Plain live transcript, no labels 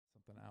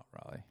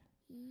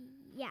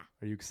Yeah.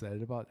 Are you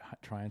excited about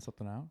trying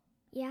something out?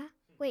 Yeah.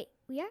 Wait,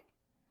 we are?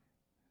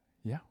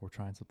 Yeah, we're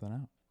trying something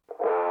out.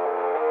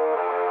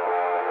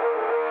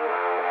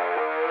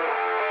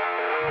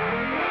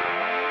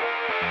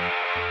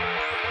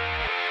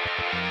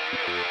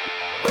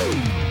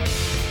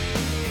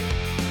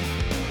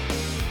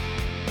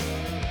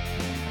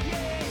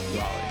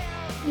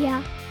 Raleigh.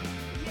 Yeah.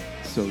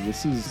 So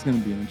this is going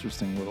to be an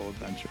interesting little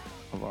adventure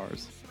of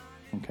ours.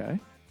 Okay?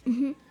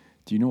 Mm-hmm.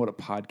 Do you know what a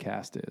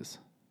podcast is?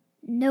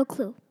 No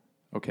clue.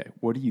 Okay,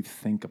 what do you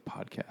think a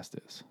podcast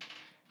is?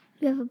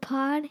 You have a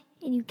pod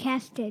and you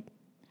cast it.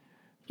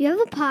 You have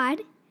a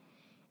pod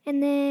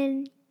and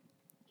then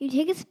you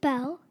take a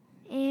spell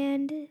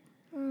and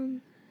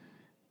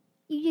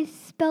you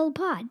just spell a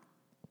pod.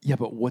 Yeah,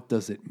 but what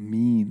does it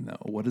mean, though?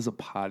 What does a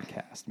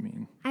podcast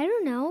mean? I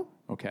don't know.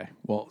 Okay,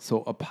 well,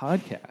 so a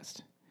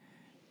podcast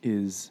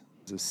is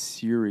a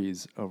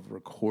series of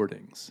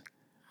recordings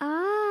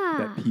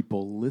that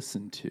people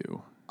listen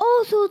to.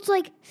 Oh, so it's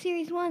like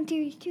Series 1,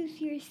 Series 2,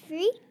 Series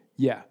 3?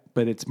 Yeah,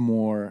 but it's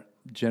more,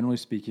 generally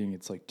speaking,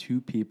 it's like two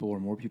people or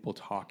more people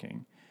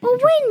talking. Oh,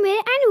 wait a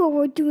minute. I know what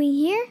we're doing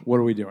here. What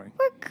are we doing?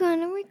 We're going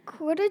to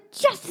record a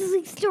Justice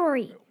League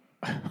story.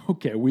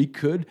 Okay, we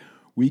could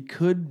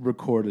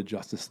record a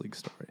Justice League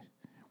story.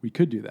 We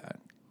could do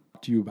that.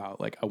 To you about,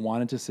 like, I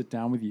wanted to sit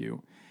down with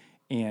you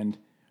and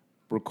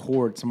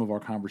record some of our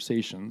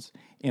conversations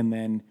and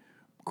then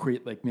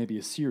create like maybe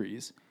a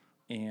series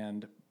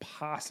and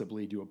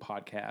possibly do a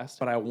podcast.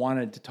 But I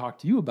wanted to talk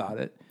to you about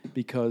it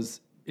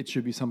because it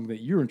should be something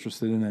that you're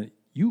interested in, that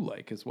you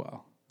like as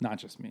well, not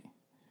just me.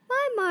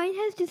 My mind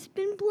has just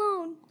been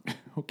blown.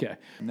 Okay.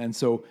 And then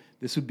so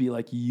this would be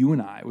like you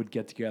and I would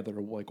get together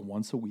like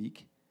once a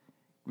week.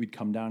 We'd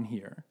come down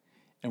here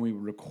and we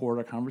would record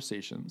our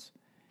conversations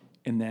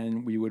and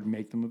then we would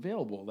make them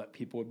available that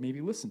people would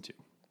maybe listen to.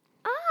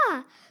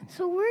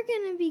 So we're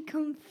going to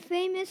become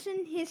famous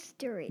in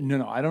history.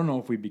 No, I don't know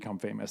if we become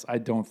famous. I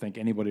don't think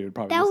anybody would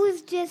probably That listen.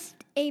 was just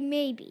a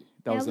maybe.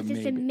 That was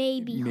just a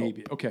maybe hope.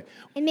 Maybe. Okay.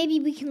 And maybe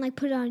we can like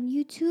put it on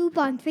YouTube,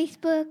 on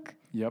Facebook.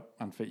 Yep.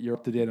 You're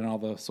up to date on all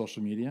the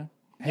social media.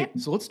 Hey, Yep.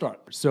 so let's start.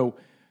 So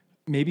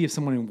maybe if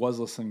someone was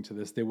listening to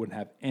this, they wouldn't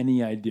have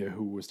any idea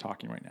who was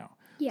talking right now.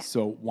 Yeah.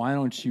 So why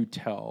don't you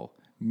tell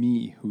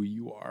me who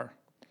you are?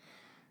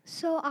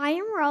 So I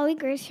am Raleigh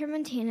Grace from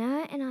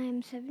Montana, and I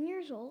am 7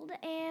 years old,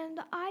 and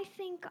I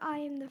think I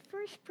am the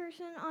first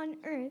person on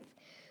Earth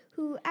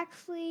who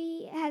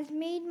actually has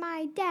made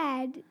my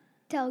dad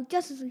tell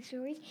Justice League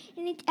stories,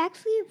 and it's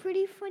actually a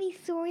pretty funny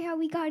story how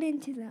we got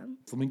into them.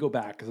 So let me go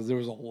back because there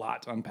was a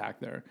lot to unpack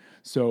there.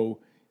 So,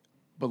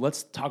 but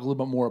let's talk a little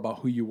bit more about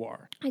who you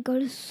are. I go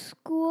to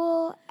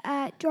school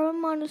at Drama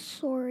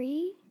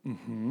Montessori.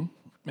 Mm-hmm.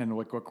 And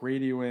like what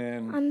grade are you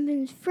in? I'm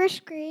in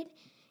first grade,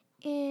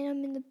 and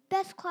I'm in the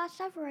best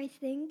class ever, I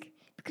think,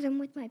 because I'm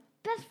with my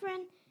best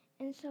friend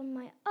and some of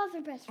my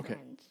other best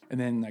friends. And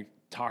then like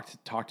talk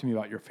to me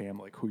about your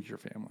family. Like, who's your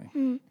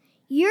family?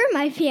 You're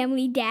my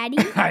family, Daddy.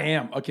 I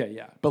am. Okay,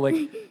 yeah. But like,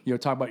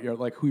 talk about your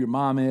like who your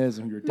mom is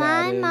and who your dad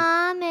My is.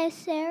 mom is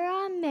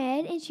Sarah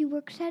Ahmed, and she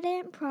works at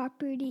Ant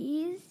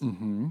Properties.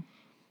 Mm-hmm.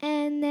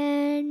 And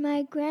then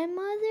my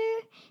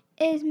grandmother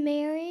is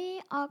Mary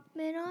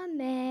Ahmed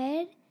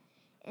Ahmed,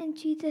 and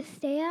she's a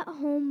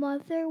stay-at-home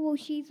mother. Well,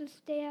 she's a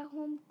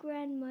stay-at-home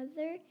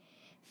grandmother,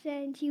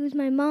 since she was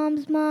my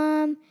mom's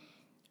mom,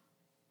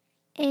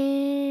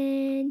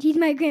 and she's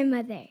my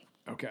grandmother.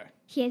 Okay.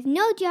 She has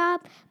no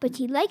job, but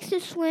she likes to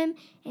swim,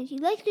 and she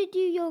likes to do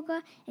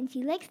yoga, and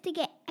she likes to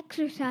get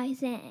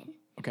exercise in.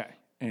 Okay.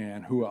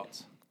 And who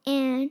else?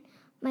 And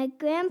my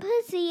grandpa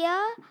Zia,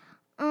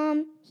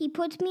 he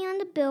puts me on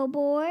the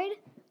billboard,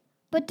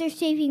 but they're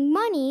saving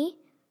money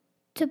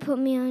to put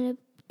me on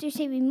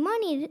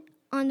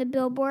the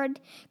billboard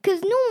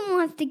because no one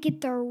wants to get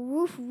their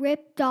roof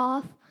ripped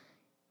off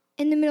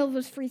in the middle of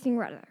this freezing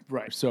weather.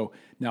 Right. So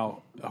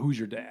now, who's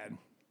your dad?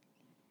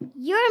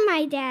 You're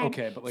my dad.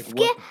 Okay, but like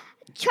what?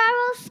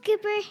 Charles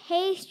Skipper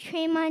Hayes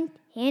Trey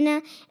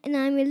Montana, and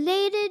I'm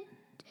related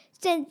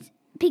since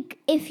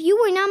if you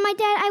were not my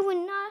dad,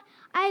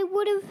 I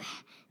would have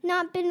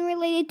not been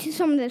related to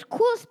some of the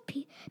coolest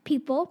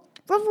people.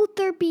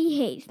 Rutherford B.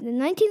 Hayes, the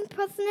 19th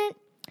president,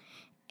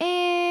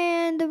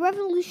 and the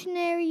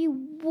Revolutionary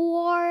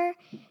War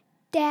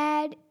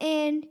dad.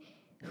 And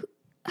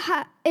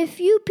if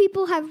you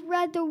people have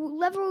read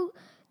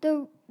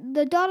the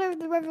Daughter of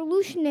the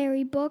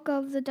Revolutionary book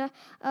of the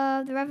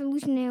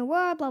Revolutionary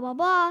War, blah, blah,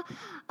 blah.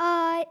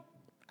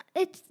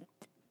 It's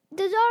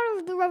the Daughter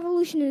of the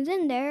Revolution is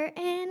in there,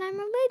 and I'm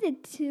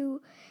related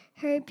to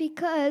her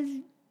because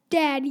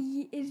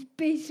Daddy is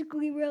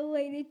basically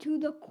related to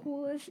the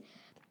coolest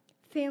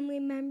family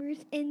members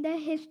in the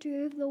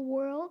history of the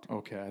world.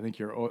 Okay, I think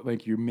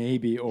you may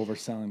be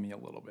overselling me a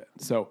little bit.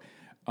 So,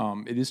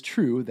 it is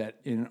true that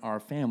in our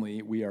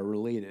family we are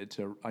related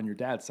to, on your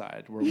dad's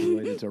side, we're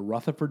related to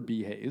Rutherford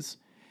B. Hayes,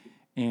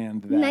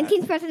 and that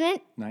 19th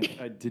president.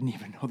 I didn't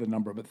even know the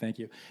number, but thank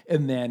you.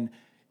 And then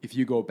if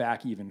you go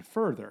back even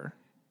further,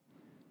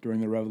 during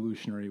the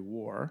Revolutionary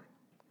War,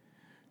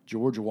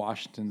 George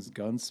Washington's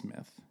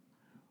gunsmith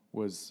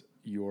was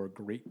your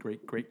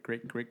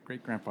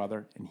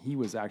great-great-great-great-great-great-grandfather, and he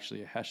was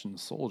actually a Hessian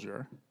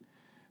soldier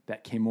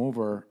that came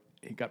over.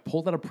 He got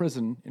pulled out of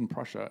prison in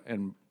Prussia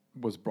and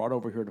was brought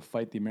over here to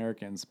fight the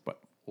Americans, but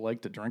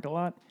liked to drink a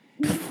lot.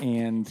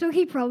 And So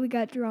he probably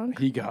got drunk.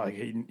 he got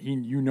he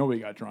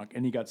got drunk,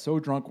 and he got so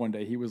drunk one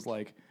day he was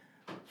like,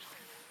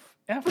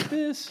 F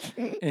this,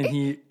 and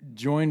he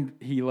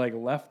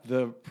left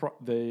the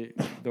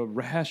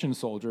Hessian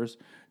soldiers,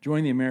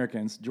 joined the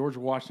Americans. George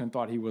Washington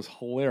thought he was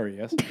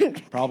hilarious,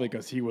 probably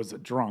because he was a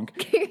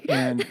drunk,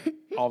 and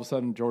all of a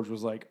sudden George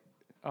was like,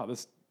 oh,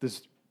 this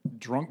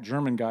drunk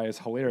German guy is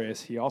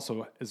hilarious. He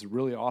also is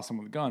really awesome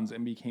with guns,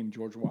 and became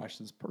George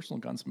Washington's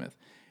personal gunsmith.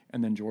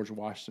 And then George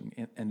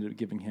Washington ended up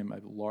giving him a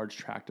large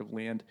tract of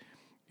land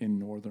in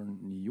northern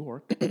New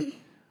York,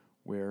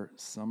 near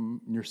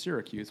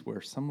Syracuse, where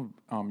some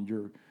of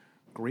your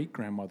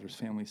great-grandmother's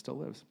family still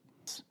lives.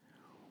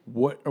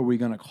 What are we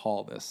going to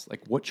call this? Like,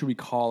 what should we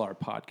call our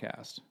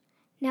podcast?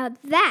 Now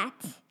that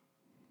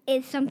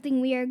is something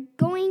we are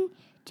going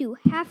to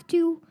have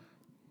to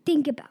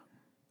think about.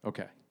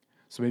 Okay.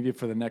 So maybe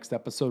for the next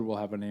episode, we'll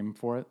have a name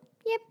for it?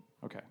 Yep.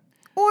 Okay.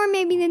 Or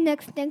maybe the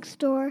next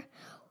door.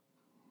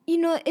 You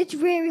know, it's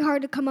very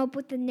hard to come up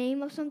with the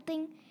name of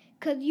something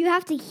because you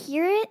have to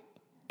hear it,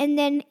 and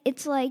then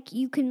it's like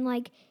you can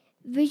like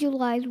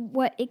visualize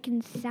what it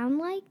can sound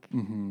like.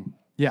 Mm-hmm.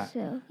 Yeah.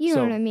 So you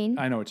know what I mean.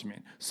 I know what you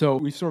mean. So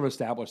we've sort of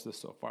established this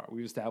so far.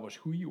 We've established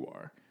who you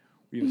are.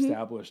 We've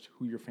established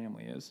who your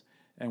family is,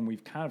 and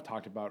we've kind of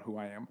talked about who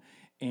I am.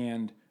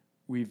 And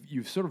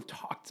you've sort of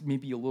talked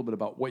maybe a little bit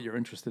about what you're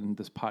interested in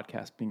this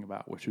podcast being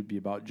about, which would be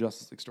about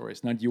Justice League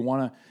stories. Now, do you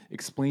want to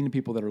explain to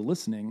people that are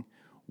listening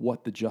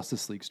what the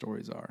Justice League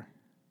stories are?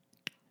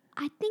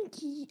 I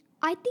think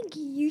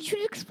you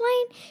should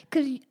explain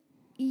because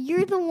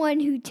you're the one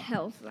who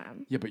tells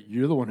them. Yeah, but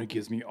you're the one who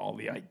gives me all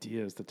the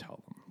ideas to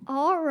tell them.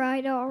 All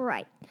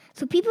right.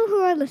 So people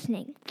who are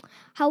listening,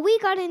 how we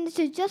got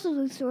into Justice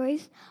League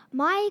stories,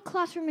 my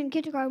classroom in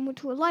kindergarten went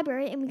to a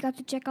library and we got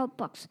to check out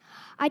books.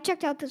 I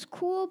checked out this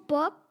cool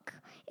book.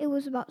 It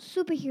was about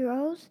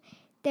superheroes.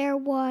 There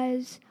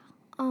was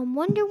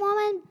Wonder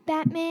Woman,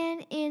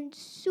 Batman, and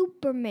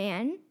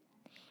Superman.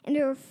 And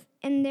there was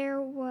and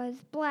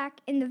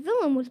the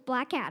villain was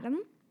Black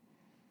Adam.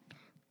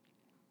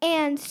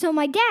 And so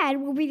my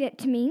dad will read it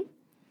to me,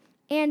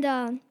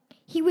 and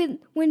he would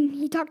when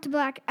he talked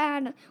about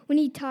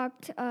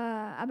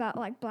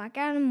like Black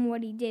Adam and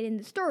what he did in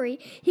the story,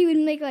 he would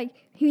make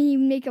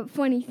up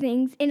funny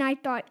things, and I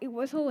thought it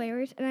was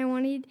hilarious, and I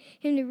wanted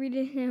him to read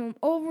it to him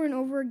over and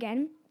over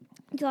again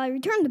until I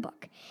returned the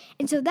book.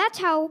 And so that's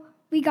how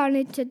we got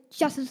into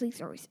Justice League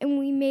stories, and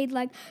we made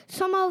like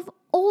some of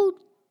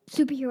old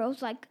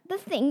superheroes like The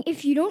Thing.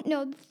 If you don't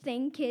know The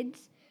Thing,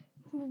 kids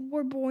who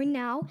were born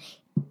now,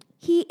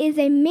 he is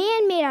a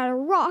man made out of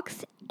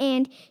rocks,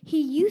 and he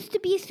used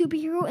to be a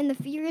superhero in the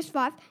Furious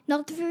Five,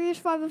 not the Furious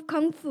Five of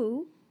Kung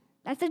Fu.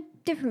 That's a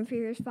different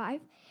Furious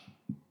Five.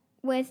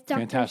 With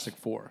Fantastic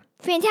Four.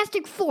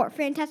 Fantastic Four.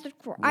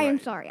 Right. I am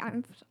sorry.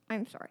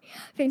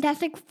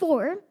 Fantastic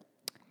Four.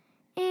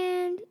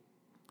 And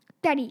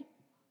Daddy,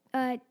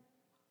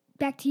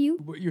 back to you.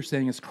 What you're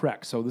saying is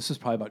correct. So this is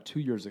probably about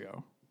 2 years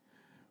ago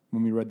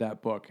when we read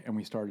that book, and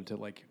we started to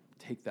like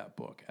take that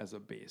book as a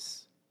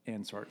base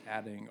and start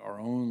adding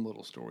our own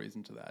little stories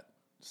into that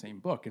same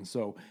book. And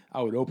so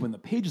I would open the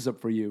pages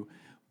up for you,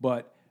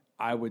 but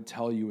I would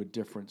tell you a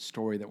different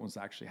story that was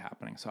actually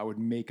happening. So I would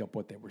make up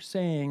what they were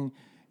saying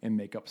and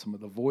make up some of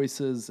the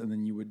voices, and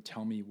then you would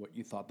tell me what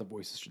you thought the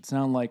voices should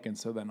sound like. And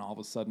so then all of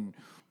a sudden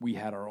we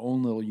had our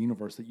own little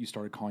universe that you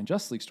started calling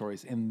Justice League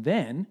stories. And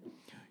then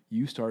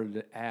you started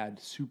to add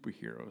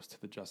superheroes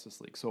to the Justice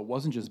League. So it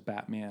wasn't just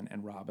Batman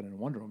and Robin and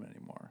Wonder Woman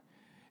anymore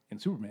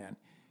and Superman.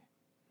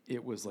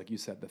 It was, like you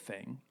said, The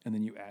Thing. And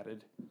then you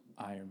added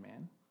Iron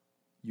Man.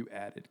 You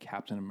added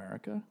Captain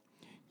America.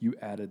 You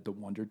added the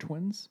Wonder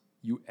Twins.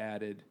 You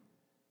added...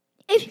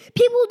 If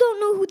people don't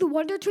know who the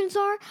Wonder Twins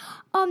are,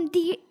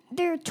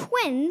 they're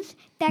twins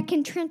that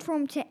can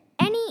transform to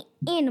any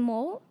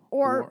animal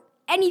or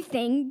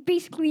anything,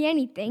 basically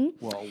anything.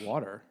 Well,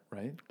 water,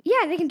 right?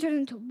 Yeah, they can turn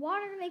into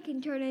water. They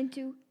can turn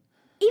into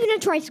even a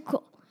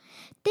tricycle.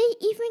 They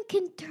even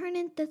can turn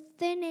into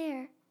thin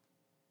air.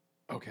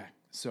 Okay,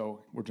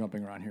 so we're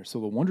jumping around here. So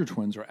the Wonder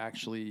Twins are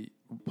actually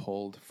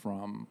pulled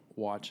from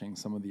watching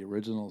some of the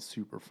original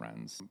Super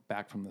Friends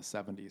back from the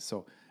 70s.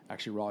 So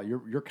actually, Raleigh,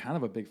 you're kind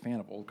of a big fan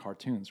of old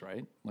cartoons,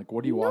 right? Like,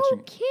 what are you watching?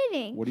 No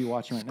kidding. What are you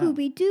watching right now?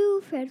 Scooby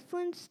Doo, Fred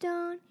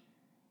Flintstone,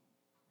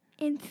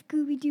 and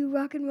Scooby Doo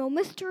Rock and Roll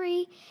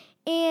Mystery.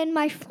 And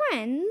my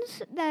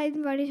friends that I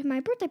invited to my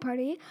birthday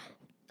party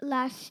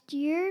last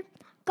year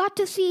got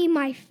to see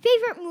my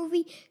favorite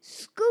movie,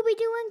 Scooby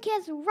Doo and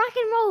Kids Rock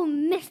and Roll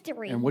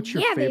Mystery. And what's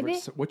your favorite? Baby.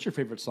 What's your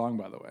favorite song,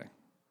 by the way?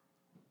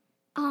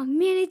 Oh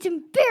man, it's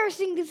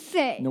embarrassing to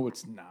say. No,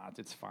 it's not.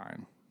 It's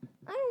fine.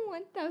 I don't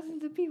want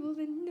thousands of people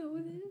to know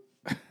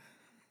this.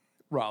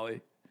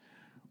 Raleigh,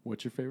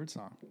 what's your favorite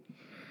song?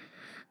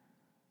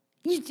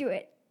 You do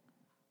it.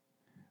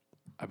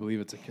 I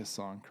believe it's a Kiss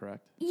song,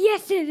 correct?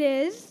 Yes, it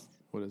is.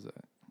 What is it?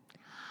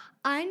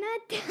 I'm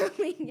not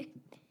telling it.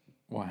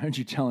 Why aren't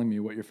you telling me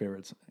what your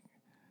favorite song?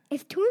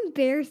 It's too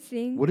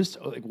embarrassing. What is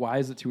like? Why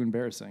is it too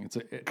embarrassing?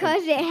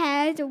 Because it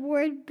has the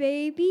word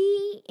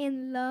baby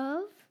and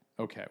love.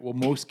 Okay. Well,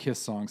 most Kiss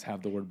songs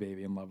have the word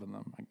baby and love in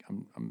them. I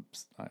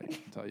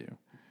can tell you.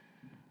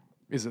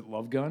 Is it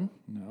Love Gun?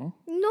 No.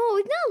 No,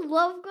 it's not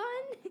Love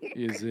Gun.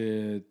 Is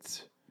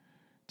it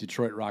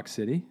Detroit Rock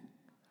City?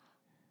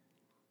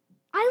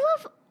 I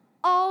love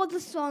all the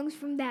songs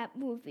from that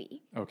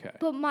movie. Okay.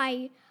 But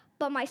my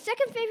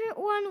second favorite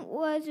one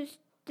was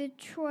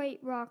Detroit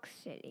Rock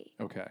City.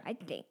 Okay. I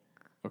think.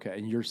 Okay,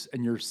 and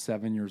you're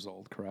 7 years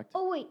old, correct?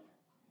 Oh wait.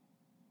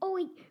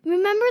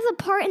 Remember the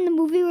part in the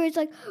movie where it's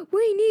like,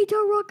 we need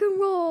to rock and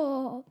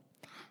roll.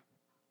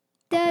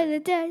 Da da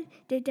da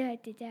da da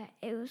da da.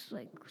 It was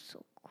like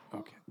so cool.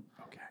 Okay.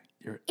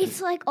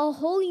 It's like a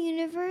whole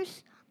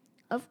universe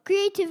of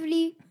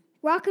creativity,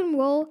 rock and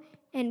roll,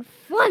 and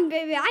fun,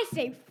 baby. I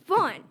say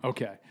fun.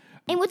 Okay.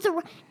 And with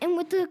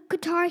the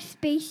guitar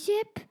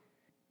spaceship.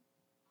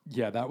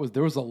 Yeah,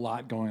 there was a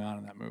lot going on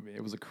in that movie.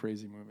 It was a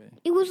crazy movie.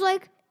 It was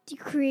like the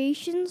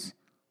creations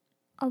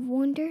of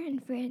wonder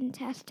and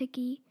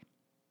fantastic-y.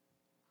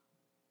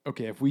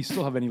 Okay, if we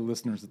still have any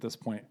listeners at this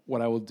point,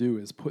 what I will do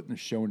is put in the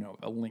show note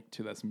a link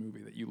to this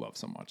movie that you love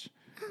so much.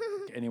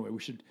 Anyway,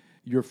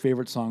 your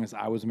favorite song is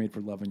I Was Made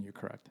for Loving You,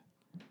 correct?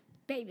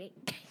 Baby.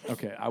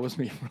 Okay, I Was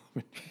Made for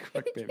Loving You,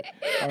 correct, baby.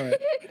 All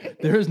right.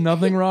 There is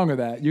nothing wrong with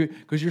that.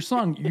 Because your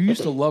song, you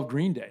used to love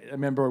Green Day. I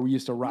remember we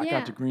used to rock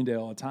out to Green Day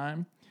all the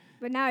time.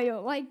 But now you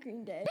don't like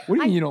Green Day. What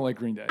do you mean you don't like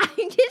Green Day?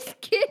 I'm just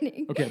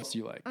kidding. Okay, what do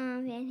you like?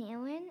 Van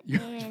Halen. You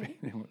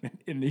like Van Halen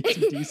and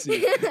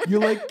AC/DC. You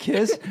like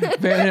Kiss,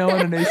 Van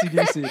Halen, and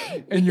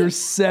AC/DC, and you're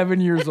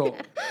 7 years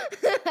old.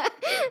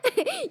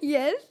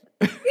 Yes.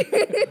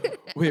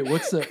 Wait,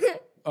 what's the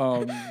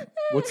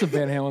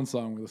Van Halen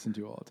song we listen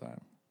to all the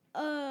time?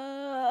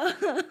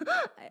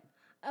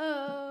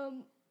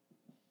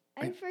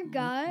 I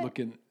forgot.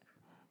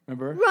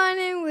 Remember?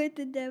 Running with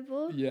the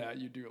devil. Yeah,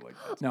 you do like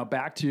that. Now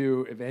back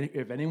to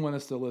if anyone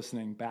is still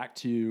listening, back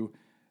to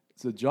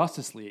the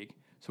Justice League.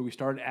 So we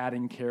started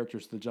adding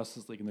characters to the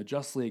Justice League, and the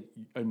Justice League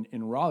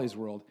in Raleigh's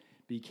world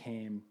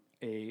became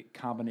a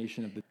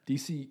combination of the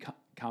DC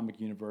comic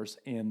universe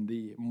and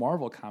the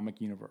Marvel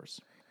comic universe.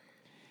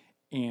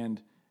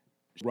 And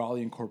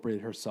Raleigh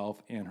incorporated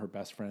herself and her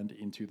best friend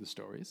into the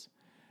stories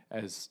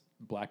as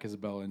Black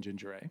Isabella and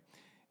Ginger A.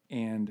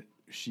 And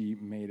she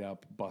made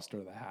up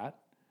Buster the Hat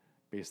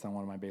based on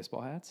one of my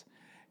baseball hats.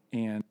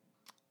 And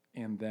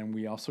then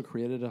we also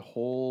created a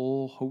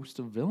whole host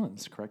of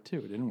villains, correct,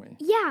 too, didn't we?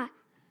 Yeah.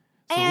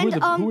 So and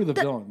who are the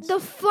villains? The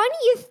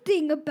funniest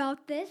thing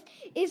about this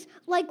is,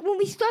 like, when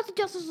we start the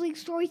Justice League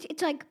stories,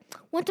 it's like,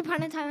 once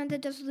upon a time in the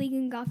Justice League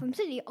in Gotham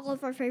City, all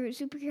of our favorite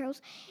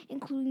superheroes,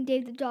 including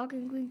Dave the dog,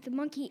 including the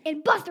monkey,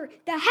 and Buster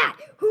the Hat,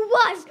 who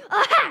was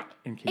a hat!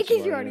 In case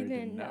you already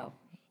didn't know.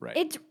 Right.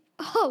 It's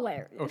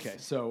hilarious. Okay,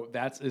 so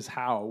that is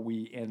how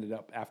we ended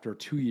up, after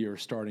 2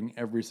 years, starting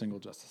every single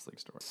Justice League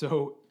story.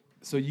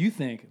 So you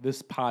think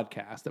this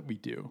podcast that we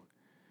do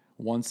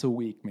once a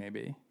week,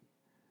 maybe,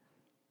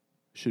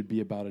 should be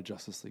about a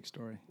Justice League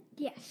story?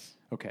 Yes.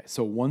 Okay,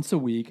 so once a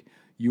week,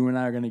 you and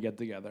I are going to get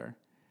together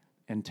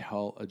and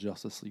tell a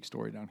Justice League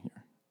story down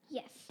here.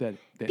 Yes.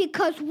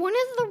 Because one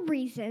of the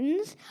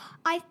reasons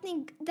I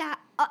think that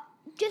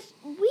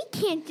we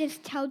can't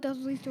just tell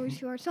Justice League stories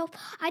to ourselves.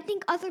 I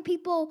think other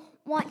people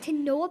want to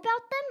know about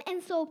them,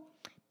 and so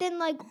then,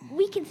 like,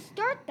 we can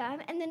start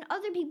them, and then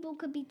other people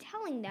could be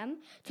telling them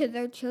to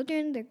their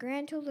children, their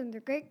grandchildren,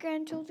 their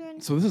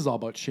great-grandchildren. So this is all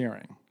about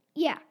sharing.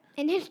 Yeah,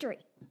 in history.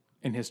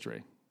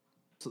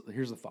 So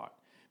here's a thought.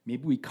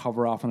 Maybe we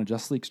cover off on a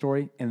Justice League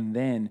story, and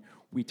then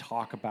we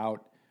talk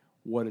about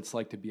what it's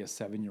like to be a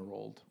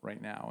 7-year-old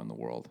right now in the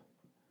world.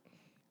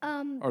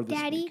 Or this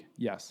Daddy, week.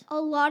 Yes. A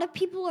lot of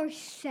people are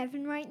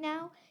 7 right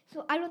now,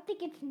 so I don't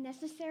think it's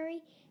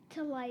necessary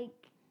to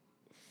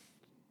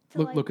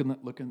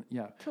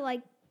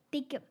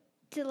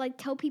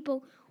tell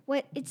people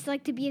what it's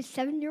like to be a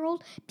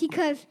 7-year-old,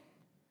 because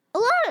a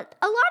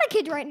lot of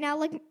kids right now,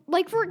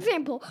 like for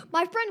example,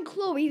 my friend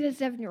Chloe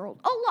is a 7-year-old.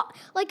 A lot,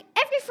 like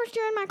every first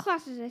year in my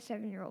class is a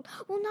 7-year-old.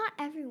 Well, not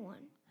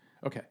everyone.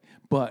 Okay,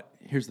 but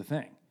here's the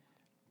thing: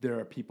 there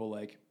are people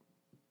like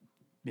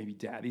maybe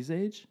Daddy's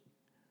age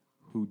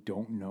who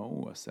don't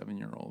know a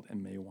 7-year-old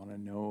and may want to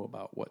know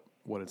about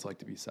what it's like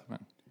to be 7.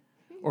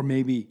 Or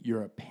maybe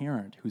you're a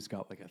parent who's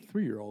got like a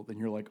 3-year-old and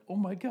you're like, oh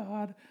my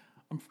God,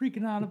 I'm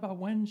freaking out about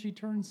when she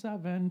turns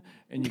 7.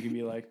 And you can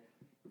be like,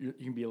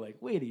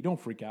 wait, don't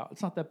freak out.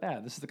 It's not that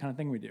bad. This is the kind of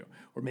thing we do.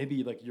 Or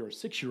maybe like you're a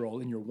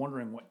 6-year-old and you're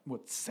wondering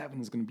what 7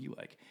 is going to be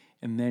like.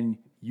 And then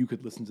you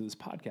could listen to this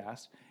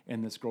podcast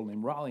and this girl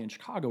named Raleigh in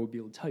Chicago would be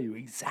able to tell you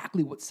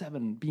exactly what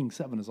being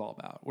 7 is all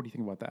about. What do you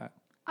think about that?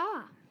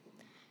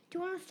 Do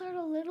you want to start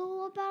a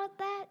little about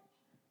that?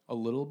 A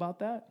little about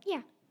that?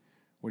 Yeah.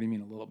 What do you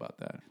mean a little about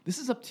that? This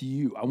is up to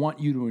you. I want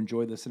you to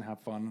enjoy this and have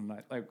fun,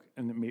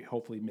 and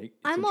hopefully make.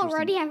 I'm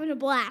already having a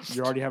blast.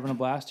 You're already having a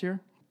blast here.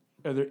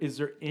 Is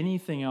there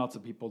anything else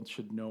that people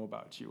should know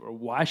about you, or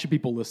why should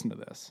people listen to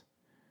this?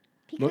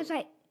 Because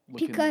I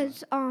think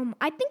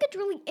it's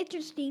really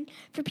interesting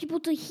for people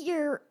to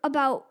hear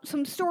about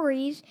some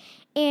stories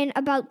and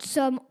about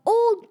some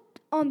old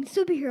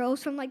superheroes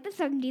from like the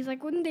 70s,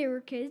 like when they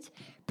were kids.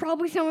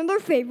 Probably some of their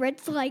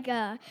favorites, like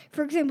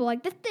for example,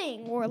 like The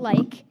Thing or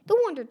like the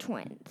Wonder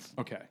Twins.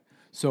 Okay,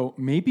 so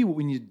maybe what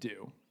we need to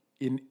do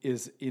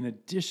is in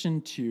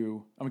addition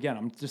to, again,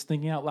 I'm just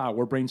thinking out loud.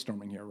 We're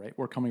brainstorming here, right?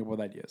 We're coming up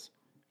with ideas,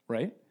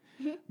 right?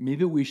 Mm-hmm.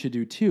 Maybe what we should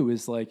do too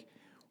is like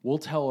we'll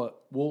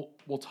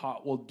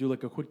do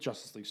like a quick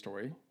Justice League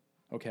story,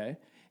 okay?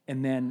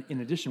 And then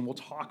in addition, we'll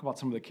talk about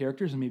some of the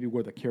characters and maybe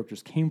where the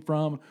characters came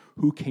from,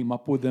 who came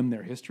up with them,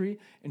 their history,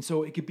 and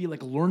so it could be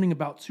like learning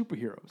about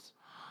superheroes.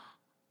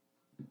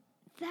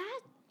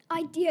 That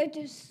idea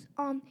just,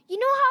 you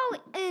know how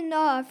in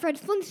Fred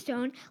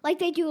Flintstone, like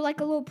they do like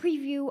a little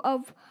preview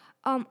of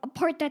a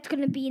part that's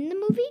going to be in the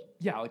movie?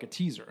 Yeah, like a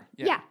teaser.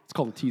 Yeah. It's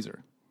called a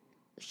teaser.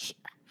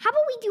 How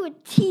about we do a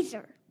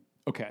teaser?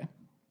 Okay.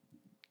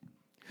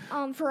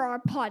 For our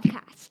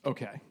podcast.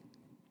 Okay.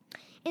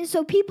 And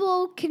so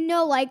people can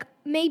know, like,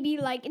 maybe,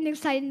 like, an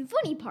exciting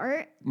funny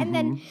part, and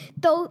then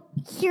they'll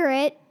hear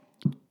it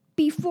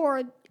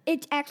before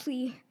it's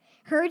actually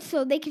heard,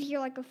 so they could hear,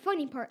 like, a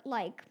funny part,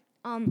 like,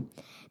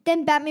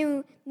 then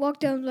Batman walked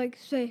down, like,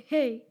 say,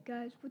 hey,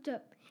 guys, what's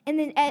up? And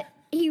then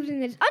he was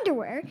in his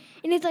underwear,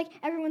 and it's like,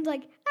 everyone's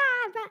like,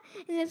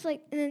 and it's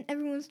like, and then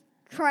everyone's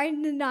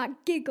trying to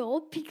not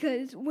giggle,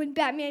 because when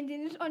Batman's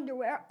in his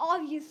underwear,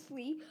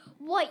 obviously,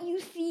 what you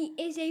see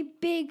is a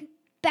big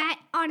bat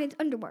on his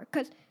underwear,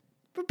 because,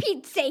 for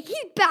Pete's sake,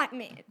 he's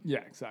Batman. Yeah,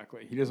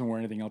 exactly. He doesn't wear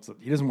anything else.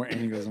 He doesn't wear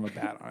anything that doesn't have a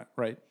bat on it,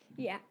 right?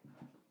 Yeah.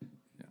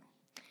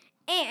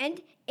 And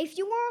if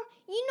you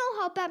know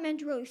how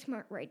Batman's really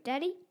smart, right,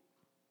 Daddy?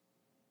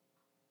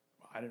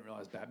 I didn't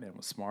realize Batman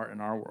was smart in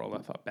our world.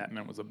 I thought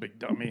Batman was a big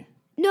dummy.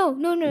 No.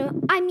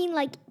 I mean,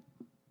 like,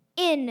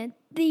 in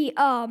the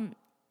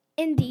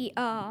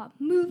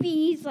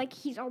movies, like,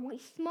 he's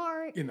always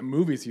smart. In the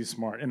movies, he's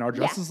smart. In our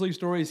Justice League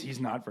stories, he's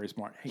not very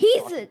smart. He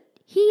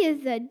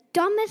is the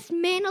dumbest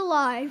man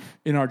alive.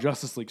 In our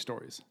Justice League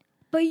stories.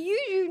 But you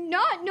do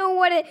not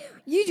know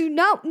you do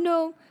not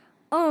know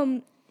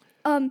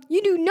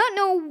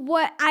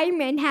what Iron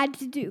Man had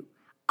to do.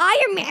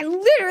 Iron Man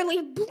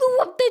literally blew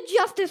up the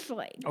Justice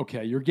League.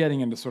 Okay, you're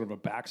getting into sort of a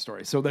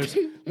backstory. So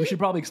we should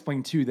probably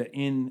explain too that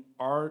in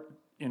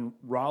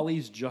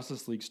Raleigh's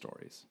Justice League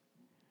stories,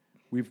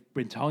 we've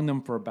been telling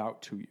them for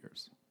about 2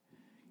 years.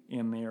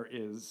 And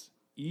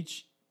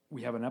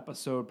we have an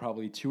episode,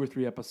 probably 2 or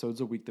 3 episodes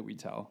a week that we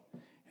tell,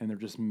 and they're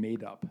just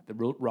made up.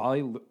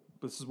 Raleigh,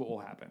 this is what will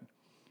happen.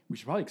 We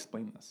should probably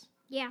explain this.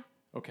 Yeah.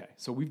 Okay,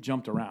 so we've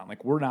jumped around.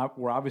 Like we're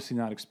obviously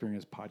not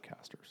experienced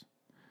podcasters.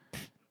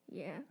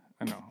 Yeah.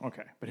 I know.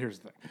 Okay, but here's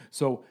the thing.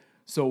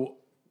 So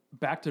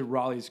back to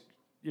Raleigh's,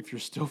 if you're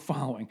still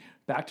following,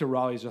 back to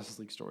Raleigh's Justice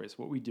League stories,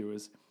 what we do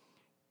is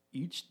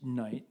each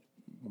night,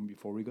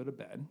 before we go to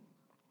bed,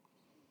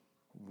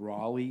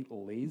 Raleigh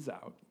lays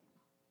out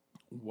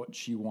what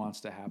she wants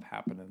to have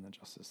happen in the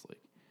Justice League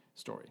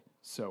story.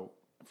 So,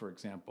 for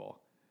example,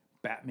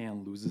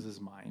 Batman loses his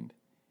mind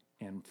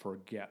and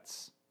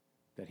forgets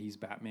that he's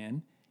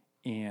Batman,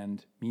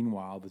 and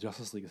meanwhile, the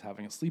Justice League is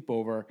having a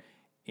sleepover,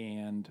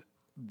 and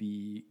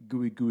the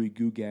Gooey Gooey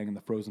Goo Gang and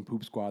the Frozen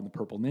Poop Squad and the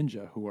Purple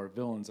Ninja, who are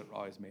villains that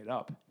Raleigh's made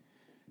up,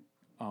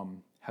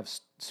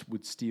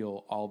 would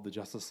steal all of the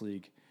Justice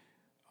League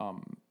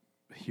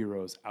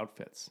heroes'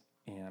 outfits,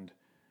 and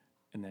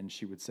then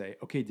she would say,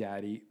 "Okay,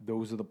 Daddy,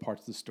 those are the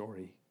parts of the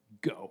story.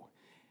 Go."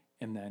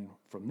 And then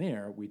from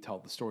there, we tell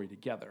the story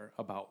together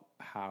about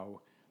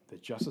how the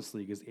Justice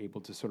League is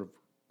able to sort of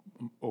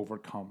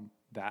overcome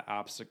that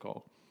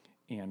obstacle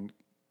and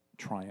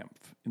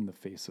triumph in the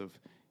face of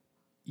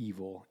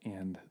evil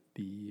and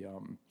the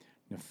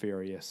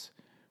nefarious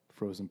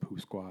Frozen Poo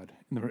Squad,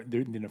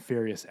 the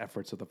nefarious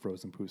efforts of the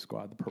Frozen Poo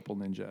Squad, the Purple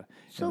Ninja.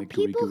 So and the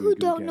people who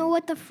don't know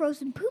what the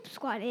Frozen Poop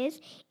Squad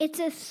is,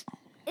 the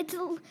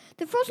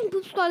Frozen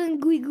Poop Squad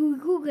and Gooey Gooey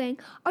Goo Gang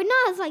are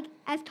not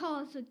as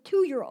tall as a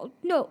 2-year-old.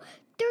 No,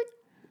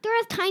 they're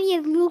as tiny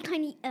as little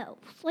tiny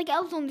elves, like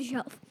elves on the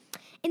shelf.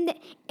 And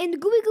the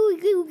Gooey Gooey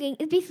Goo Gang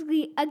is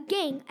basically a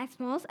gang as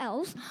small as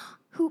elves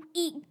who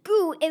eat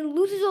goo and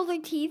loses all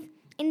their teeth,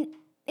 and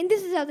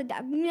this is how they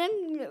die,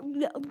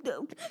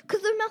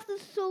 because their mouth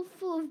is so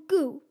full of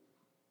goo.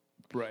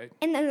 Right.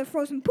 And then the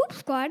Frozen Poop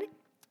Squad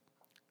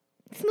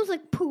smells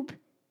like poop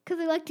because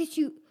they like to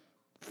shoot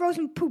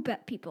frozen poop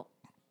at people.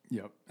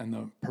 Yep, and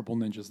the Purple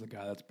Ninja is the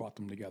guy that's brought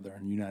them together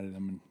and united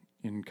them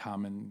in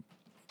common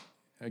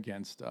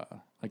against the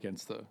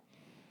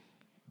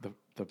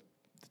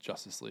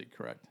Justice League,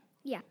 correct?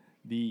 Yeah.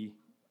 The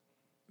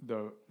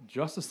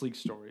Justice League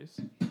stories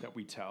that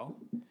we tell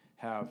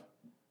have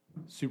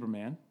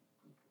Superman,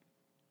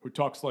 who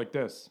talks like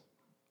this.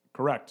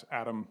 Correct,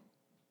 Adam.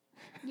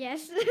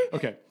 Yes.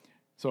 Okay,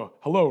 so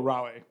hello,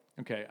 Raleigh.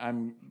 Okay,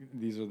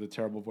 these are the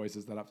terrible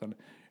voices that I've done.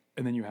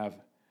 And then you have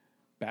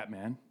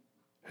Batman.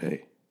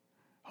 Hey,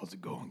 how's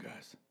it going,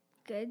 guys?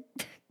 Good.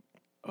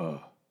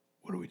 What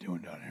are we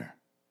doing down here?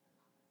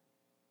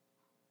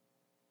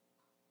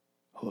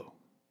 Hello.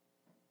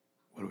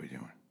 What are we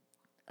doing?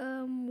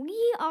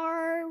 We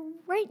are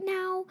right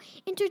now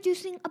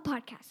introducing a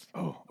podcast.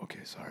 Oh,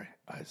 okay. Sorry.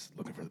 I was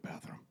looking for the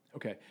bathroom.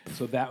 Okay.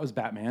 So that was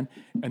Batman.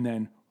 And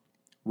then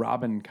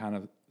Robin kind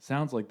of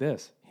sounds like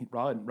this.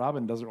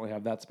 Robin doesn't really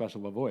have that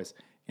special of a voice.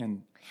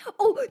 And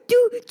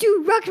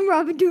do Rockin'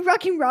 Robin, do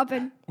Rockin'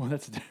 Robin. well,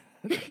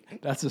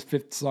 that's his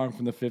fifth song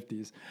from the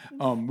 50s.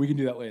 We can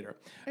do that later.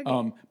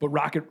 Okay. But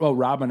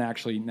Robin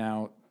actually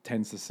now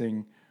tends to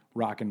sing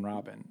Rockin'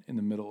 Robin in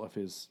the middle of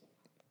the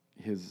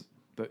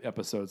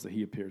episodes that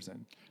he appears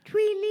in.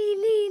 Tweely.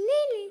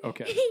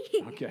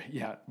 Okay,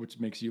 yeah, which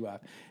makes you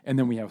laugh. And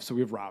then we have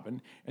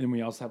Robin, and then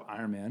we also have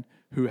Iron Man,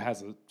 who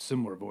has a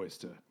similar voice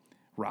to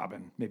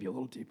Robin, maybe a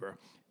little deeper.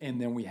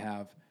 And then we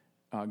have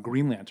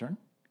Green Lantern,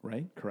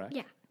 right? Correct?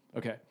 Yeah.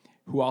 Okay,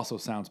 who also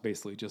sounds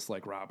basically just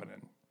like Robin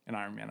and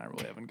Iron Man. I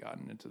really haven't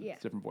gotten into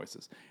different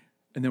voices.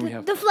 And then we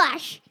have the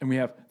Flash. And we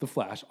have the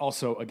Flash.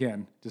 Also,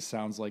 again, just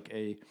sounds like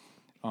a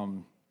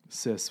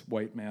cis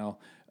white male.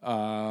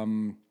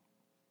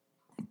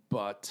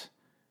 But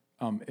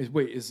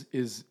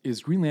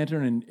is Green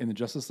Lantern in the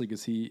Justice League?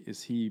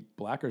 Is he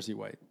black or is he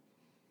white?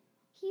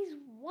 He's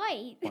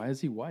white. Why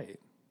is he white?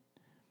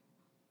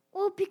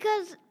 Well,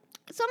 because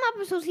some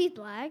episodes he's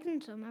black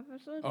and some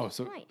episodes he's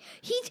white.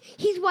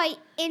 He's white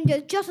in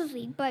the Justice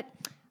League, but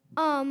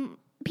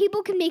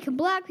people can make him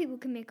black, people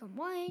can make him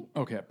white.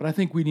 Okay, but I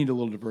think we need a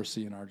little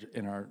diversity in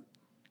our.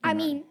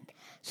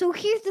 So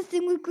here's the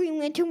thing with Green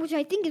Lantern, which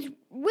I think is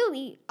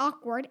really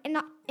awkward, and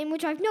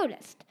which I've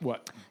noticed.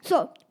 What?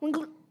 So when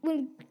you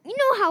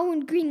know how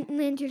when Green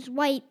Lantern's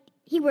white,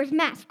 he wears a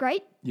mask,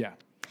 right? Yeah.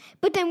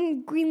 But then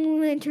when Green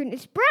Lantern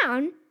is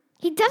brown,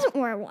 he doesn't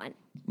wear one.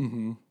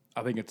 Mm-hmm.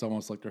 I think it's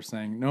almost like they're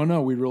saying,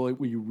 no, we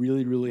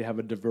really have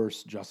a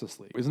diverse Justice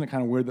League. Isn't it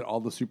kind of weird that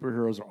all the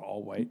superheroes are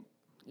all white?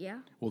 Yeah.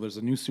 Well, there's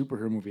a new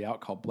superhero movie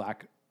out called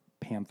Black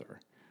Panther.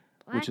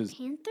 Panther?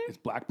 It's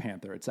Black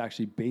Panther. It's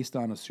actually based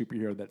on a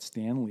superhero that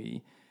Stan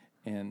Lee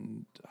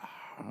and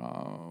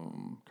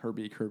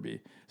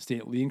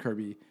Stan Lee and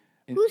Kirby.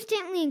 Who's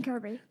Stan Lee and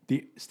Kirby?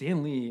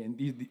 Stan Lee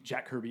and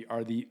Jack Kirby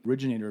are the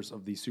originators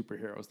of these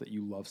superheroes that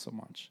you love so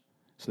much.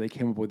 So they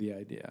came up with the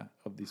idea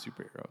of these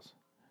superheroes.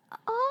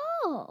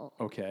 Oh.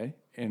 Okay,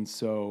 and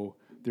so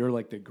they're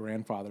like the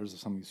grandfathers of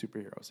some of these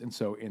superheroes. And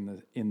so in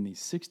the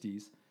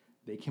 60s,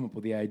 they came up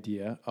with the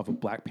idea of a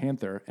Black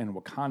Panther and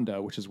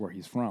Wakanda, which is where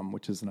he's from,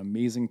 which is an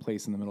amazing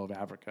place in the middle of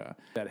Africa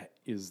that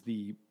is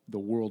the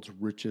world's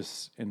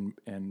richest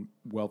and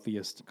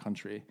wealthiest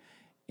country.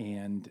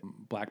 And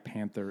Black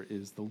Panther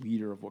is the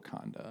leader of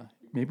Wakanda.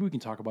 Maybe we can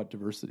talk about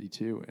diversity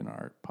too in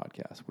our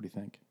podcast. What do you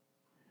think?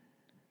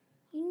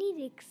 You need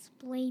to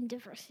explain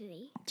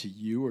diversity. To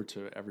you or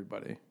to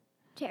everybody?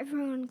 To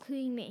everyone,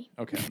 including me.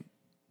 Okay.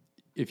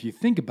 If you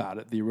think about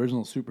it, the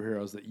original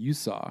superheroes that you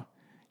saw,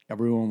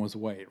 everyone was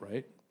white,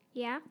 right?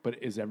 Yeah.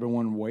 But is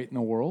everyone white in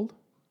the world?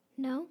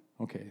 No.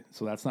 Okay,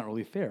 so that's not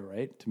really fair,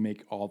 right? To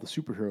make all the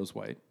superheroes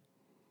white.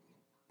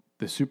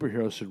 The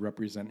superheroes should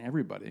represent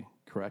everybody,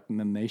 correct? And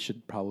then they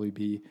should probably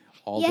be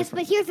all different. Yes,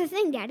 but here's the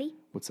thing, Daddy.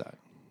 What's that?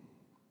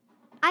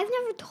 I've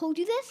never told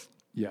you this.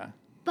 Yeah.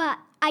 But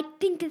I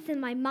think it's in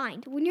my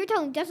mind. When you're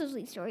telling Justice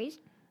League stories,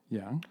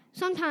 yeah,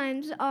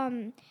 sometimes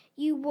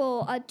you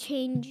will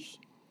change,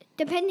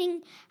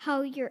 depending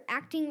how you're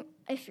acting,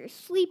 if you're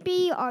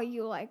sleepy or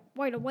you're like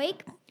wide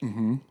awake,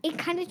 it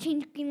kind of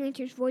changed Green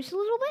Lantern's voice a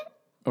little bit.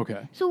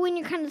 Okay. So when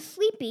you're kind of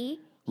sleepy,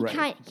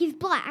 he's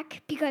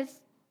black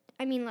because,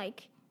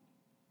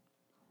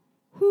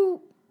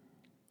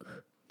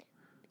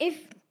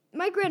 if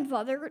my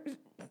grandfather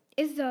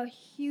is the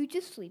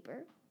hugest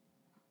sleeper.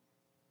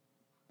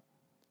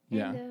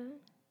 Yeah. And,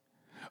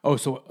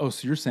 so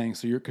you're saying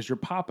because your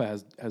papa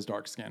has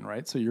dark skin,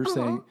 right? So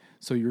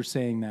you're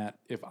saying that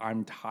if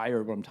I'm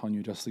tired but I'm telling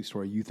you a Justice League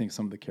story, you think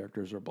some of the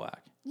characters are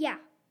black. Yeah.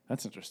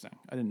 That's interesting.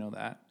 I didn't know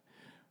that.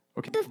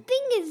 Okay. The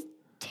thing is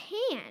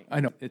tan. I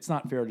know it's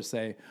not fair to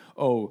say,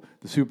 oh,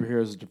 the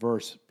superheroes are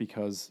diverse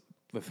because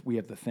we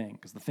have the Thing,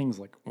 because the Thing's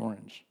like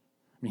orange.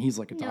 I mean, he's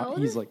like a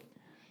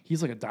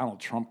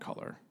Donald Trump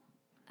color.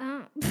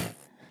 Remember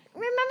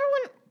when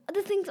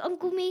the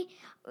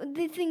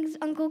Thing's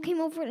uncle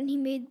came over and he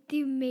made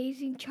the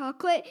amazing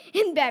chocolate,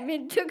 and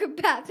Batman took a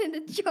bath in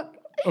the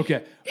chocolate.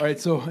 Okay, all right.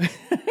 So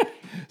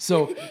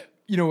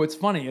what's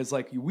funny is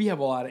like we have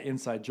a lot of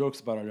inside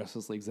jokes about our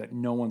Justice Leagues that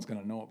no one's going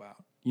to know about.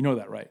 You know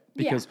that, right?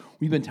 Because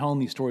we've been telling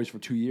these stories for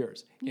 2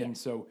 years, and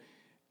so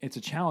it's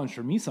a challenge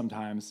for me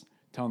sometimes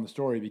telling the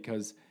story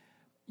because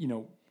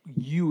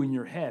you in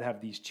your head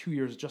have these 2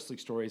 years of Justice League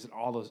stories and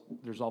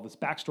there's all this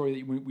backstory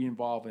that we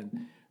involve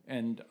and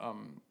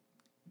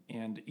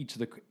each of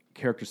the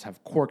characters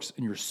have quirks,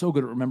 and you're so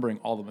good at remembering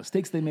all the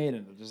mistakes they made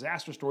and the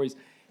disaster stories.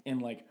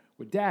 And like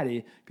with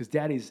Daddy, because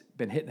Daddy's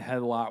been hitting the head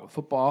a lot with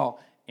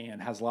football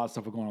and has a lot of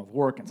stuff going on with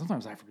work, and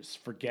sometimes I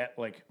just forget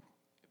like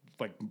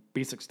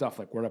basic stuff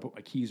like where do I put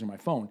my keys or my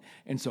phone.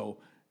 And so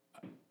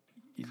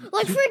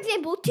Like, for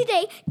example,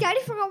 today, Daddy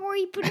forgot where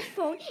he put his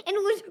phone, and it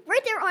was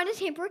right there on his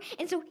hamper,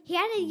 and so he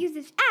had to use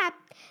this app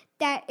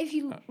that if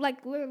you,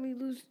 like, literally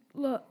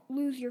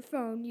lose your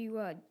phone, you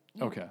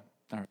Okay.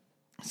 All right.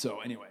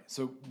 So anyway,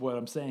 what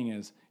I'm saying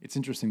is it's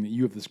interesting that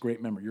you have this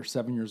great memory. You're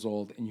 7 years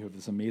old, and you have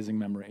this amazing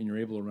memory, and you're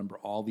able to remember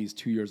all these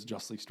 2 years of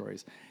Justice League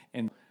stories.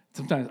 And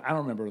sometimes I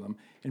don't remember them,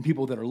 and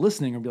people that are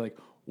listening will be like,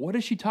 what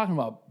is she talking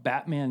about?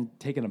 Batman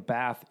taking a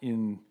bath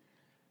in...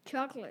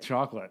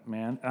 Chocolate,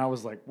 man. And I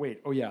was like, wait,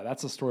 oh yeah,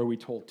 that's a story we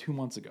told 2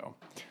 months ago.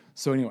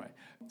 So anyway,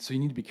 so you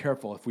need to be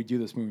careful if we do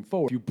this moving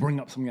forward. If you bring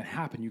up something that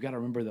happened, you got to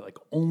remember that like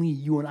only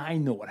you and I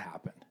know what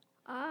happened.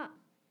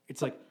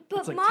 It's like...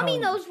 But Mommy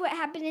knows what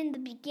happened in the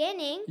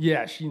beginning.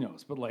 Yeah, she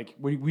knows. But like,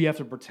 we have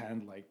to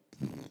pretend like,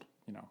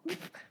 you know.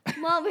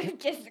 Mom is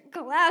just a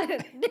clown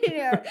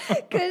there.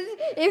 Because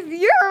if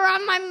you're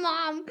around my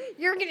mom,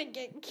 you're going to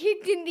get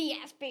kicked in the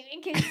ass,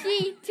 baby. Because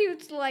she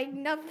toots like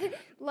nothing,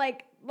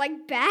 like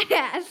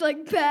badass,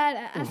 like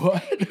badass.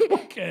 What?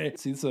 Okay.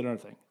 See, this is another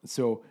thing.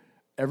 So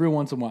every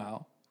once in a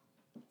while,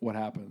 what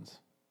happens?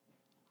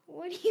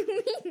 What do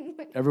you mean?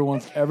 Every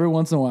once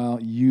in a while,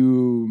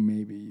 you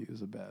maybe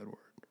use a bad word.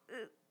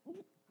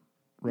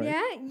 Right?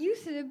 Yeah, you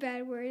said a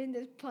bad word in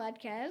this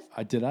podcast.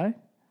 Did I?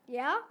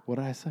 Yeah? What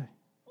did I say?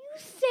 You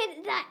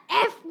said the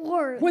F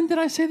word. When did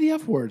I say the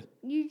F word?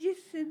 You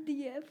just said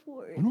the F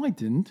word. No, I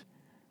didn't.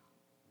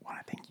 Well,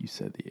 I think you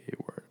said the A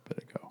word a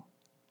bit ago.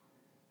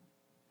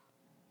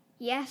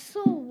 Yeah,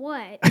 so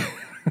what?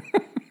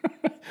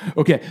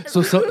 Okay,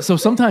 so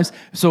sometimes,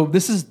 so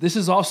this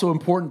is also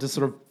important to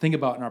sort of think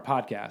about in our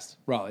podcast,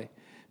 Raleigh,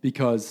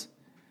 because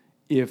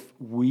if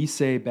we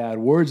say bad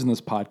words in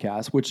this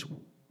podcast, which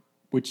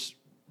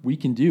we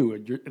can do,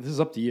 this is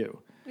up to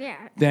you. Yeah.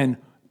 Then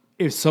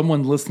if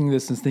someone listening to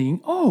this is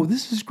thinking, oh,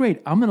 this is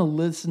great, I'm going to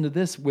listen to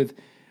this with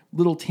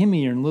little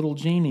Timmy and little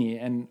Janie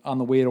and on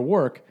the way to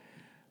work,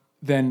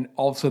 then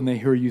all of a sudden they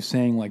hear you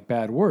saying like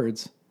bad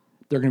words,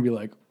 they're going to be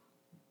like,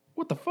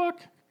 what the fuck?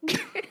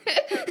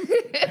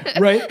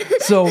 Right?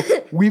 So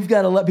we've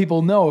got to let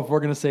people know if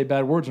we're going to say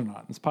bad words or not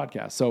in this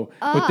podcast. So,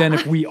 but then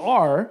if we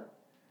are,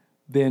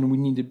 then we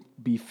need to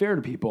be fair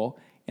to people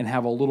and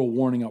have a little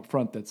warning up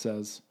front that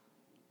says,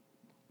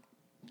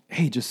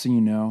 hey, just so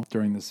you know,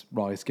 during this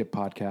Raleigh Skip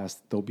podcast,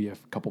 there'll be a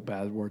couple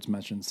bad words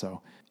mentioned.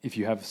 So if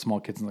you have small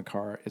kids in the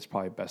car, it's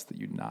probably best that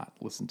you not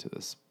listen to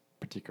this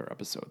particular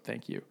episode.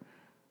 Thank you.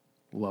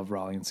 Love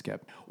Raleigh and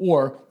Skip.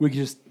 Or we could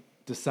just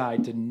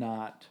decide to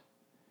not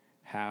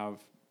have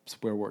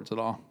swear words at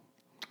all.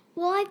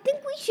 Well, I think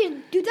we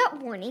should do that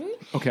warning.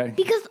 Okay.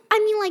 Because, I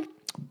mean,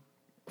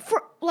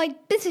 for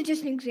this is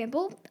just an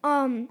example.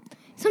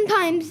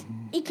 Sometimes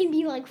it can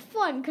be,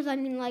 fun. Because, I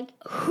mean,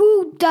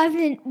 who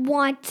doesn't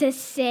want to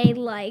say,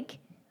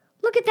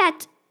 look at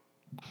that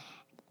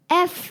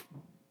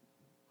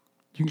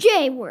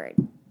FJ word.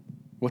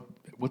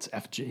 What's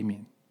FJ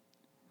mean?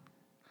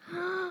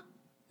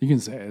 You can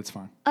say it. It's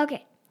fine.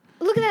 Okay.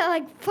 Look at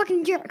that,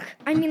 fucking jerk.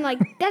 I mean,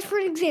 that's for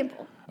an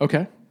example.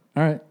 Okay.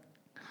 All right.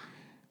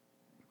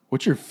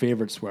 What's your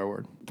favorite swear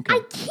word? Okay. I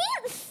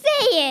can't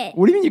say it.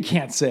 What do you mean you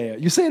can't say it?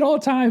 You say it all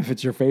the time if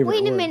it's your favorite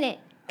word. Wait a minute.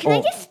 Can I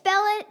just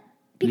spell it?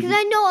 Because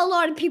I know a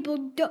lot of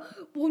people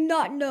will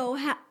not know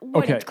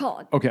what it's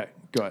called. Okay.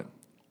 Go ahead.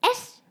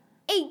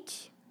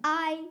 SHIT.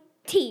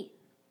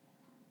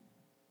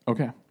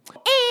 Okay.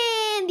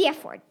 And the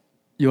F word.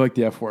 You like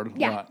the F word a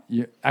lot.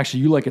 You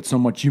like it so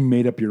much you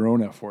made up your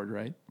own F word,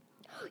 right?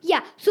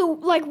 Yeah. So,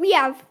 we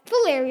have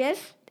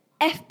hilarious,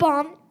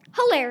 F-bomb,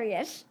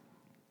 hilarious.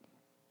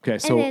 Okay,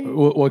 so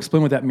we'll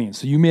explain what that means.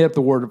 So you made up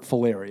the word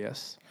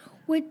hilarious.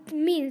 Which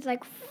means,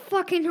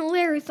 fucking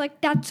hilarious.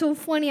 That's so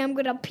funny, I'm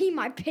going to pee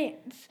my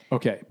pants.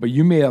 Okay, but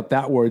you made up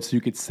that word so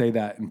you could say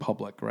that in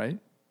public, right?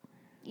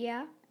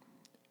 Yeah.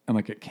 And,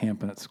 at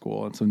camp and at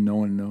school, and so no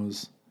one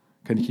knows.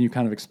 Can you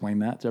kind of explain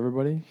that to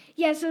everybody?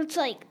 Yeah, so it's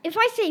if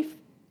I say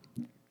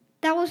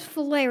that was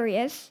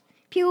hilarious,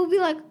 people will be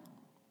like,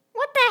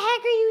 what the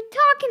heck are you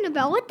talking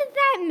about? What does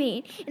that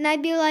mean? And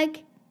I'd be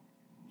like,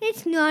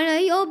 it's none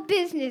of your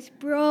business,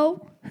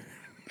 bro.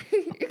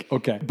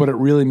 Okay, but it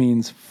really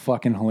means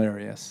fucking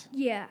hilarious.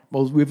 Yeah.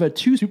 Well, we've had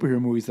 2 superhero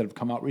movies that have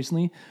come out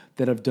recently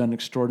that have done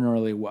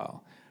extraordinarily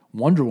well.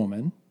 Wonder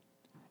Woman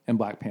and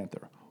Black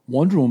Panther.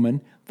 Wonder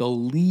Woman, the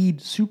lead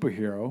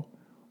superhero,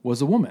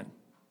 was a woman.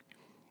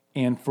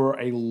 And for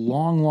a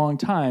long, long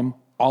time,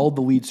 all of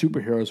the lead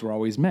superheroes were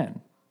always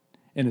men.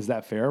 And is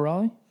that fair,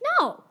 Raleigh?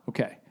 No.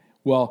 Okay.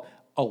 Well,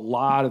 a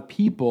lot of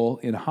people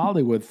in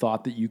Hollywood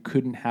thought that you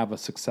couldn't have a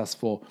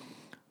successful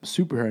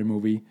superhero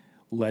movie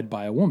led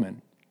by a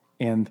woman.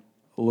 And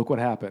look what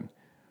happened.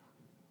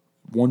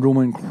 Wonder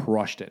Woman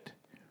crushed it.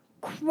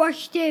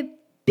 Crushed it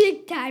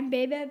big time,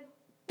 baby.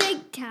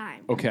 Big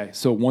time. Okay,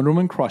 so Wonder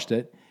Woman crushed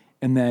it.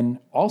 And then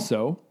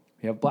also,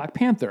 we have Black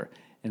Panther.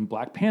 And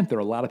Black Panther,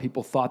 a lot of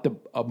people thought that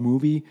a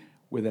movie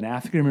with an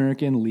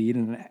African-American lead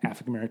and an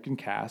African-American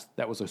cast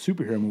that was a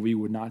superhero movie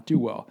would not do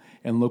well.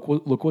 And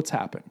look what's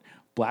happened.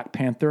 Black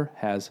Panther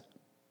has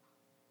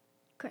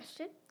crushed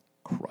it.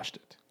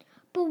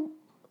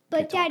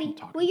 But Daddy,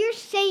 what you're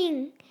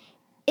saying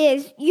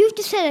is you've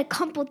just said a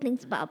couple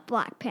things about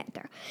Black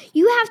Panther.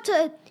 You have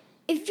to,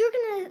 if you're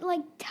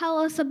gonna tell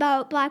us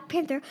about Black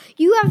Panther,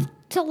 you have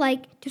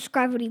to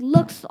describe what he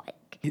looks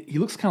like. He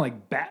looks kind of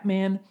like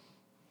Batman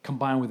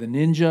combined with a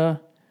ninja,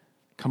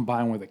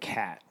 combined with a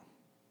cat,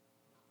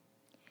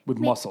 with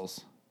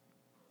muscles.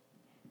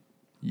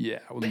 Yeah,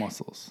 with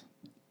muscles.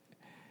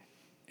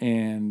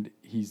 And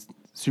he's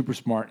super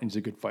smart, and he's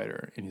a good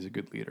fighter, and he's a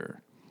good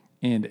leader.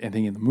 And I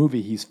think in the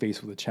movie, he's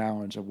faced with a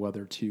challenge of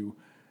whether to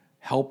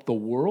help the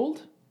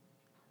world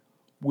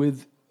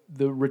with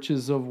the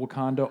riches of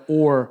Wakanda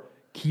or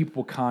keep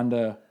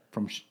Wakanda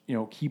from,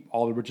 keep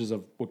all the riches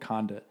of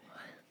Wakanda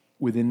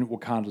within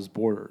Wakanda's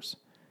borders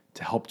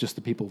to help just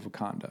the people of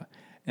Wakanda.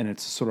 And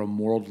it's sort of a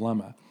moral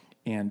dilemma.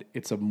 And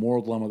it's a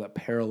moral dilemma that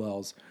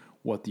parallels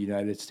what the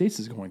United States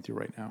is going through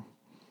right now.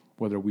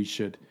 Whether we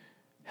should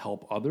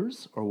help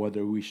others or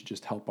whether we should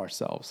just help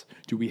ourselves.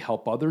 Do we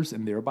help others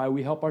and thereby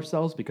we help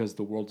ourselves because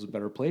the world's a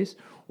better place?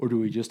 Or do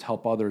we just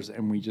help others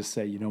and we just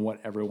say, you know what,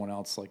 everyone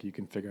else, you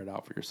can figure it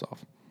out for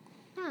yourself?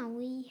 No,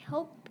 we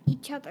help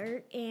each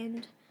other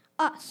and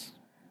us.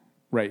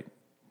 Right.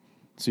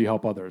 So you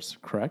help others,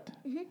 correct?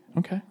 Mm-hmm.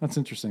 Okay, that's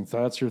interesting.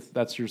 So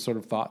that's your sort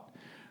of thought.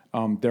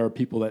 There are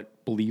people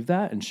that believe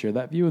that and share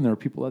that view, and there are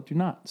people that do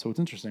not. So it's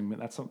interesting.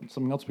 That's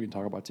something else we can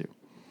talk about too.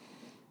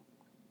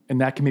 And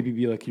that can maybe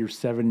be your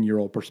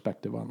 7-year-old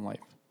perspective on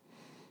life.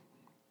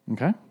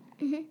 Okay?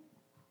 Mm-hmm.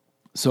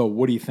 So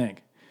what do you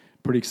think?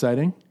 Pretty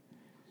exciting?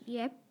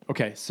 Yep.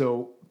 Okay,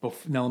 so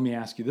now let me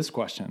ask you this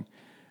question.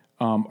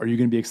 Are you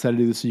going to be excited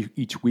to do this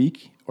each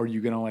week? Or are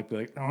you going to be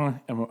like,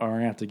 or am I going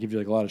to have to give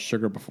you a lot of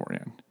sugar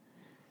beforehand?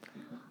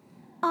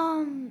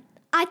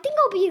 I think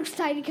I'll be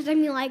excited because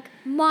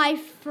my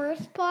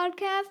first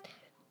podcast,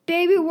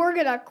 baby, we're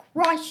going to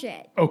crush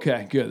it.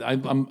 Okay, good.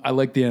 I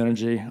like the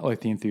energy. I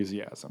like the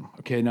enthusiasm.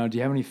 Okay, now do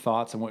you have any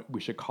thoughts on what we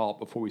should call it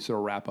before we sort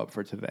of wrap up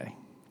for today?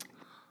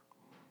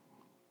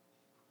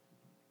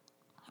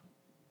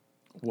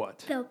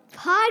 What? The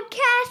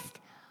podcast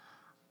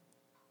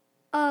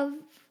of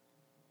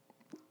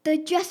the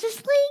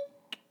Justice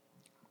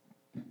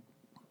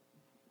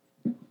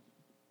League?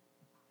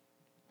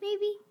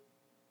 Maybe.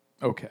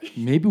 Okay,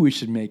 maybe we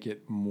should make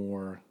it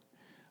more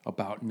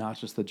about not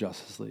just the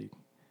Justice League.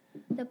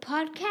 The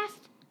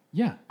podcast?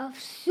 Yeah. Of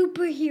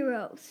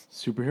superheroes.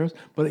 Superheroes?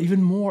 But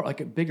even more,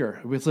 bigger.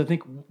 Because I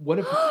think, what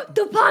if...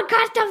 The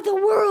podcast of the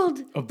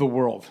world. Of the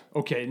world.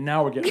 Okay,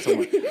 now we're getting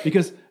somewhere.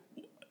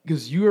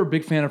 Because you're a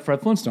big fan of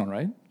Fred Flintstone,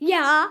 right?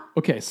 Yeah.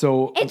 Okay,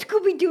 so... And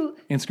Scooby Doo.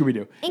 And Scooby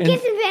Doo. And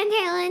Kiss and Van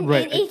Halen.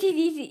 Right. And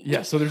AC/DC.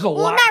 Yeah, so there's a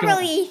lot... Well, not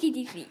really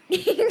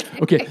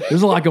AC/DC. Okay,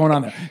 there's a lot going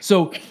on there.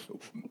 So...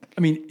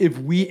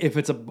 if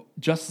it's a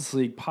Justice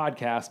League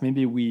podcast,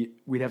 maybe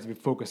we'd have to be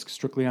focused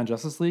strictly on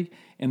Justice League,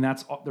 and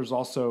there's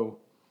also,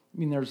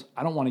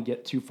 I don't want to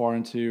get too far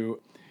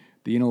into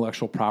the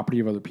intellectual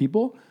property of other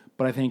people,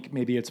 but I think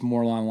maybe it's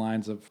more along the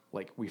lines of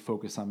we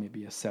focus on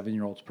maybe a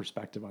 7-year-old's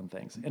perspective on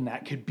things, and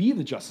that could be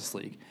the Justice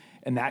League,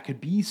 and that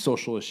could be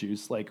social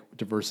issues like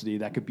diversity,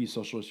 that could be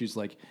social issues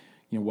like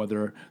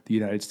whether the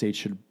United States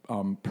should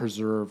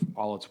preserve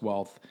all its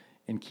wealth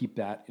and keep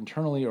that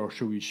internally, or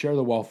should we share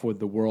the wealth with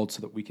the world so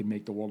that we can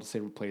make the world a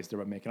safer place,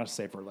 thereby making us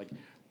safer?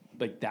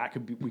 That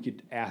could be. We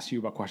could ask you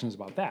about questions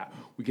about that.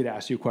 We could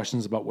ask you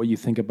questions about what you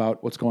think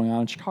about what's going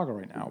on in Chicago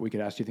right now. We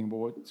could ask you think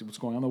about what's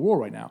going on in the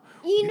world right now.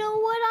 You know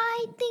what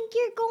I think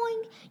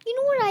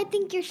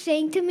you're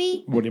saying to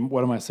me? What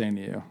am I saying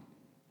to you?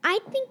 I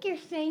think you're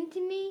saying to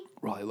me.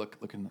 Raleigh,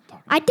 look in the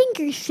talk. I think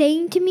you're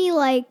saying to me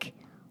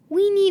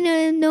we need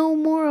to know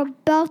more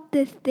about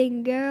this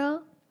thing,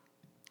 girl.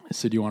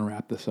 So do you want to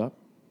wrap this up?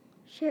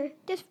 Sure.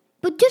 Just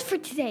for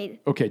today.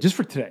 Okay, just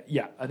for today.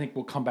 Yeah, I think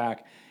we'll come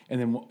back,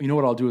 and then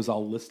what I'll do is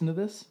I'll listen to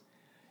this,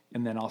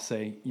 and then I'll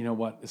say, you know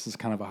what, this is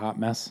kind of a hot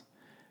mess,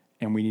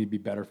 and we need to be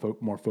better,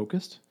 more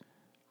focused,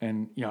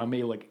 and I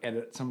may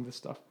edit some of this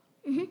stuff.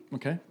 Mm-hmm.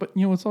 Okay, but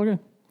it's all good.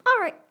 All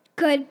right.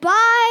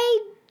 Goodbye,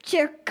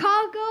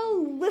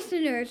 Chicago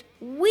listeners.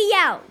 We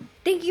out.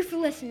 Thank you for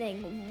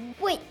listening.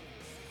 Wait,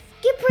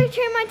 Skipper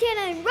Trey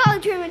Montana and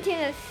Raleigh Trey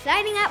Montana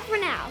signing out for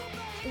now.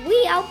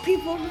 We out,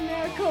 people of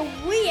America.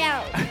 We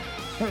out.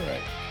 All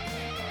right.